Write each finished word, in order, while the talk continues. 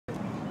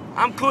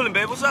I'm cooling,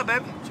 baby. What's up,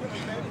 baby?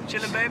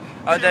 Chilling, baby.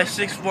 Oh, that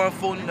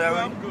 614 that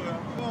right? I'm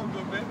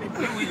good,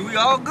 baby. We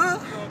all good?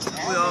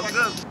 We all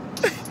good.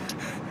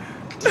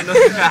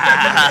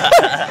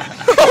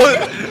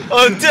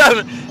 Oh, damn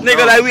it.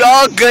 Nigga, like, we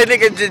all good.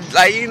 Nigga, just,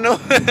 like, you know,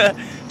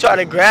 try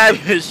to grab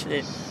your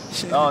shit.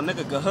 Oh,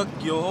 nigga could hook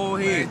your whole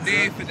head. Man,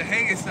 dead for the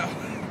hanging stuff.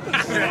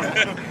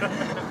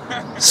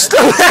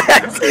 Stop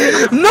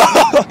that! No!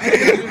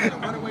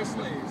 Runaway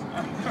slaves.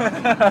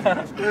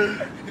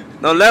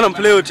 Don't let him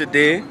play with you,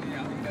 Dad.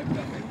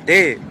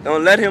 Dad,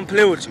 don't let him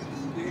play with you.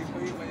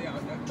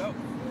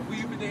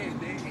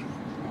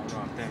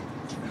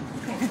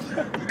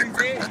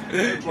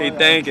 He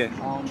thinking.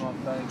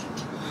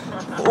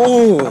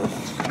 Ooh,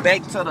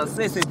 back to the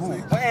sissy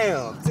boo,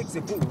 wham,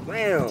 sissy boo,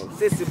 wham,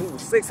 sissy boo,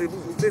 sissy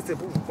boo, sissy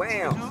boo,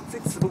 wham,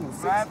 sissy boo,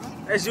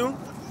 sissy. That's you?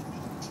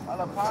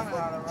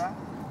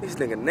 This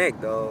nigga neck,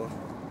 dog.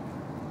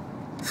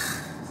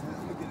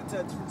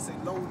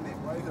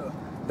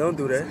 Don't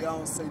do that. Y'all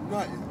don't say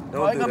nothing.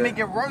 Don't do gonna that. make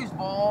it worse,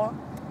 boy.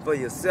 For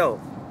yourself.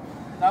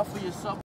 Not for yourself.